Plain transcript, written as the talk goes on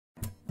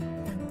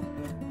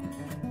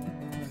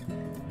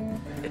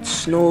It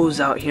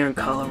snows out here in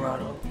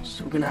Colorado,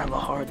 so we're gonna have a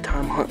hard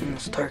time hunting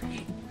this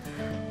turkey.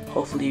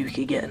 Hopefully we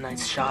can get a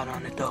nice shot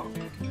on it though.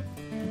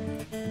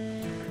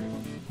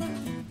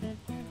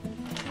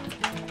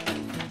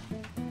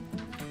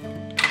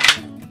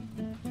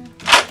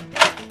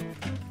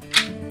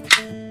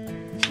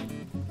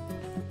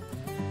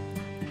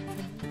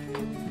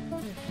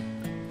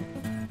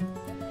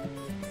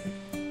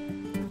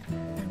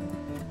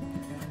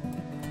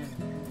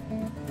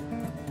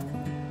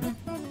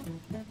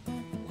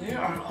 Where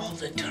are all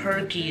the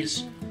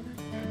turkeys?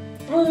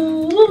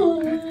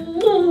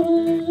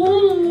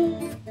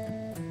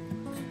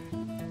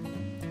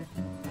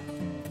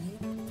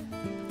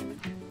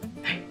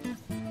 Hey,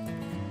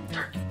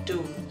 turkey,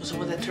 dude, what's up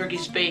with that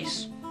turkey's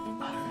face?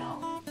 I don't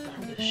know, but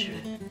I'm gonna shoot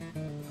it.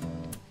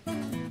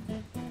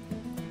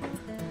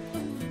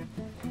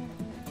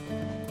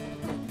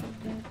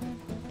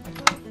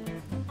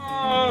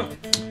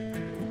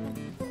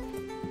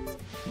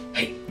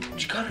 Hey,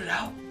 did you cut it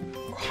out?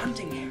 We're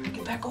hunting here.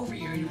 Get back over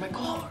here. You're my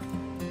caller.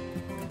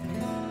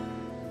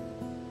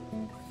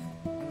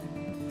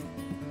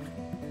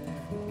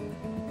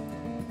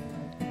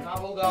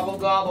 Gobble, gobble,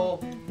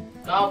 gobble.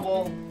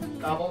 Gobble,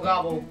 gobble,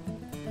 gobble.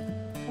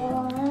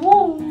 Want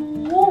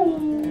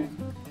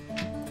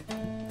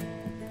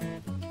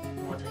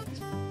to take this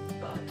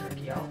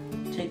turkey out?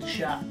 Take the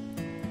shot.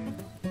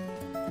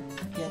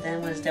 Yeah,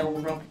 then that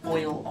will rub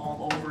oil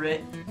all over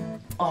it.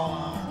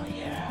 Oh,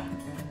 yeah.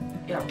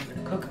 Yeah, we're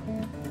gonna cook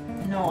them.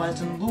 No,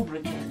 as in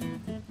lubricant.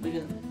 We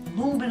can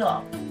lube it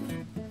up.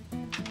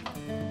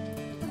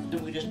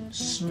 Then we just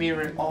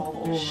smear it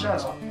all over.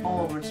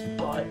 All over its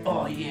butt.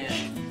 Oh yeah.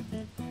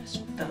 His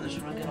feathers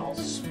are gonna get all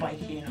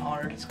spiky and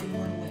hard. It's gonna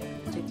run away.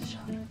 Take the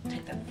shot.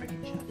 Take that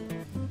freaking shot.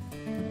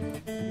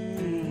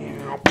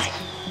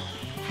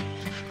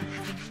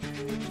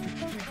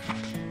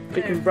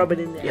 We can rub it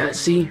in there. Yeah,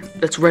 see?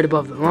 That's right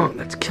above the lung.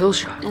 That's kill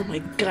shot. Oh my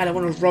god, I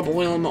want to rub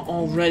oil on it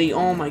already.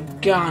 Oh my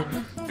god.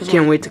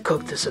 Can't wait to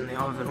cook this in the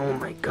oven. Oh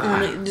my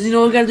god. You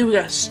know what we gotta do? We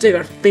gotta stick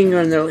our finger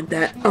in there like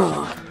that.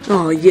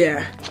 Oh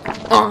yeah.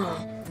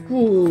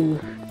 Ooh.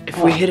 If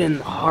we hit it in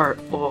the heart,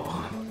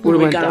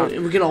 we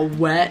get all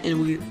wet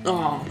and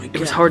oh my god. It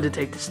was hard to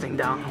take this thing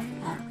down.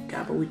 Oh my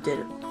god, but we did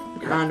it.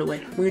 We found a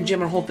way. We're gonna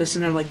jam our whole fist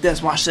in there like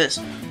this. Watch this.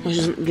 Let's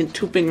just get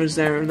 2 fingers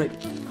there and like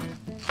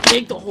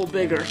make the hole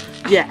bigger.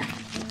 Yeah.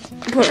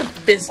 Put a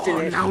fist in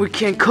it. Now we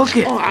can't cook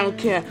it. Oh, I don't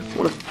care. I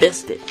wanna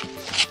fist it.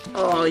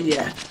 Oh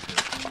yeah.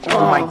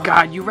 Oh my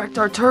god, you wrecked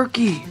our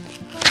turkey!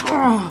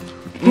 Oh,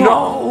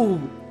 no!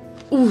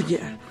 Oh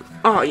yeah.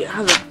 Oh yeah,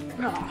 how's it?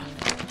 I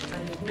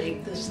need to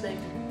bake this thing.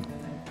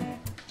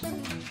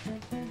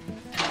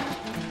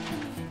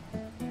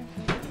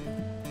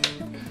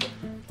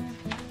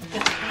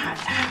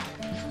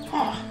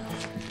 Oh.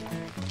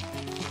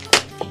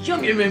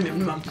 Yum yum yum yum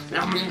yum.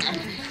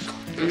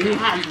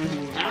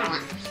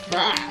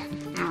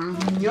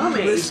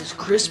 Yummy! This is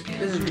crispy.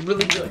 This is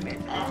really good,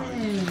 man.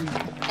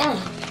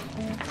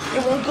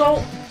 It won't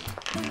go.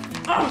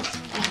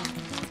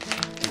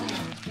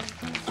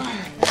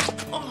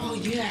 Oh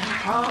yeah.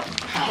 How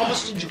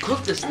much did you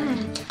cook this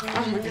thing?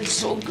 Oh, it's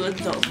so good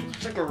though.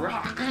 It's like a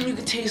rock. You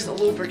can taste the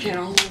lubricant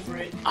all over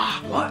it.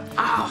 What?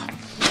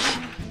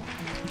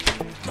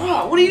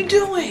 Oh, what are you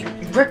doing?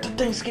 You wrecked the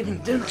Thanksgiving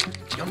dinner.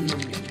 Yum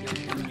yum yum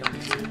yum yum.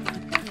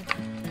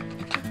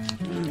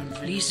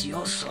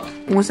 Delicioso.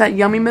 Was that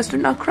yummy, Mr.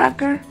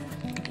 Nutcracker?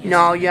 Yes.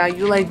 No, yeah,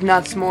 you like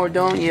nuts more,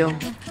 don't you?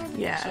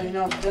 Yeah. So, you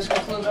know, this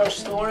concludes our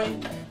story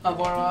of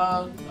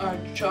our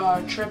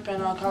trip in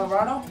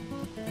Colorado.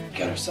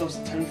 Got ourselves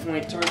a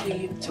 10-point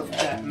turkey, took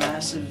that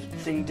massive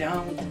thing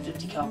down with the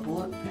 50 cal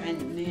bullet,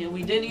 and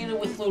we did eat it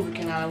with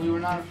lubricant on it. We were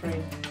not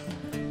afraid.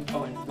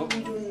 Oh, and what were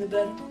you doing in the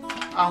bed?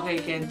 Okay,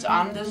 kids,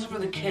 this is for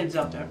the kids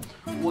out there.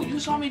 What you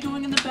saw me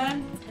doing in the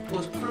bed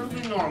was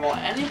perfectly normal.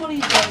 Anybody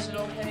who does it,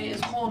 okay,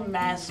 it's called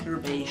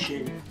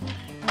masturbation.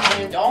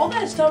 And all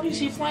that stuff you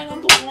see flying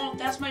on the wall,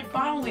 that's my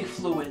bodily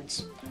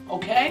fluids.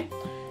 Okay?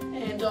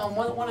 And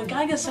when a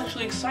guy gets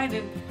sexually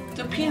excited,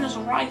 the penis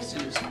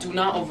rises. Do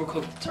not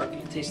overcook the turkey.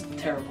 It tastes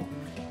terrible.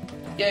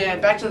 Yeah,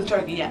 back to the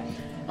turkey, yeah.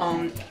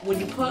 When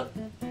you put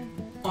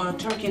a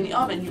turkey in the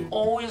oven, you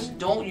always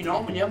don't, you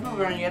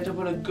have to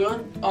put a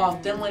good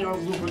thin layer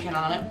of lubricant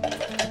on it.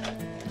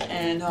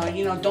 And,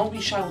 don't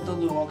be shy with the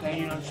lube,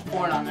 okay? Just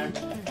pour it on there.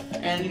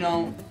 And,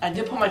 I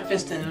did put my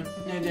fist in it.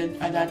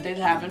 That did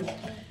happen.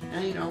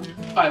 And,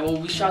 Alright, well,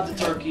 we shot the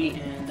turkey,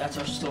 and that's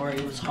our story.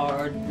 It was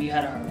hard. We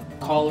had our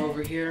caller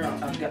over here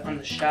on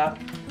the shot.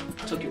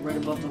 Took it right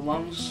above the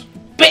lungs.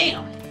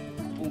 BAM!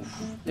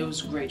 Oof. It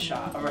was a great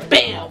shot. Alright.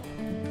 BAM!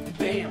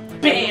 Bam!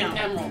 Bam!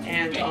 Emerald.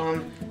 And,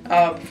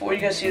 before you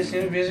guys see this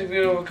new music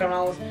video we're coming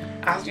out with,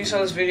 after you saw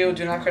this video,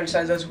 do not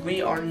criticize us.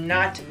 We are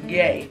not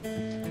gay.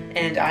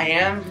 And I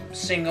am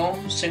single,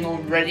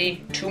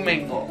 ready to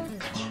mingle.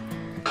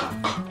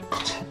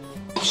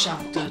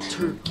 Shot the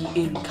turkey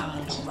in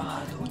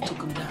Colorado,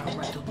 took him down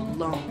right to the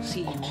lungs,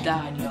 he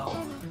died, y'all.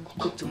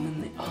 Cooked him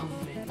in the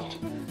oven.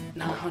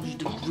 900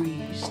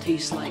 degrees,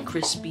 tastes like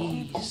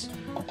Krispies.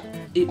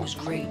 It was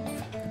great.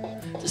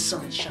 The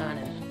sun's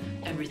shining,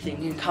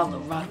 everything in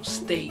Colorado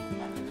State.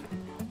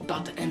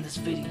 About to end this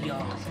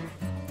video.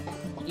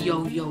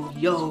 Yo, yo,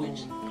 yo.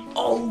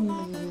 Oh!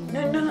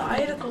 No,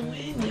 I had to go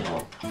in,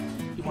 yo.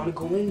 You wanna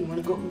go in? You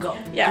wanna go? Go.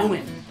 Yeah. Go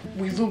in.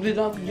 We lubed it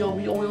up, yo,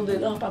 we oiled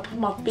it up. I put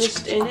my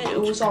fist in it,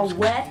 it was all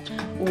wet.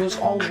 It was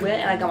all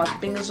wet, and I got my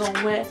fingers all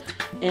wet.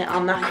 And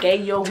I'm not gay,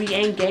 yo, we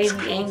ain't gay,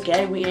 we ain't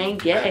gay, we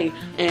ain't gay.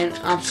 And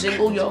I'm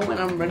single, yo, and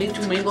I'm ready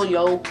to mingle,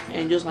 yo.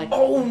 And just like,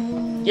 oh,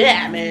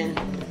 yeah, man.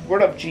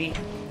 Word up, G.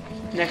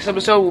 Next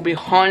episode will be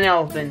haunting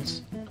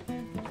elephants.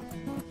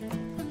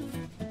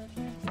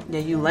 Yeah,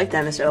 you like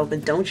that, Mr.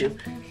 Elephant, don't you?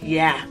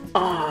 Yeah.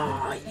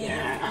 Oh,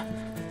 yeah.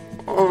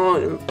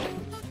 Oh,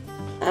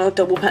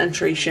 double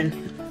penetration.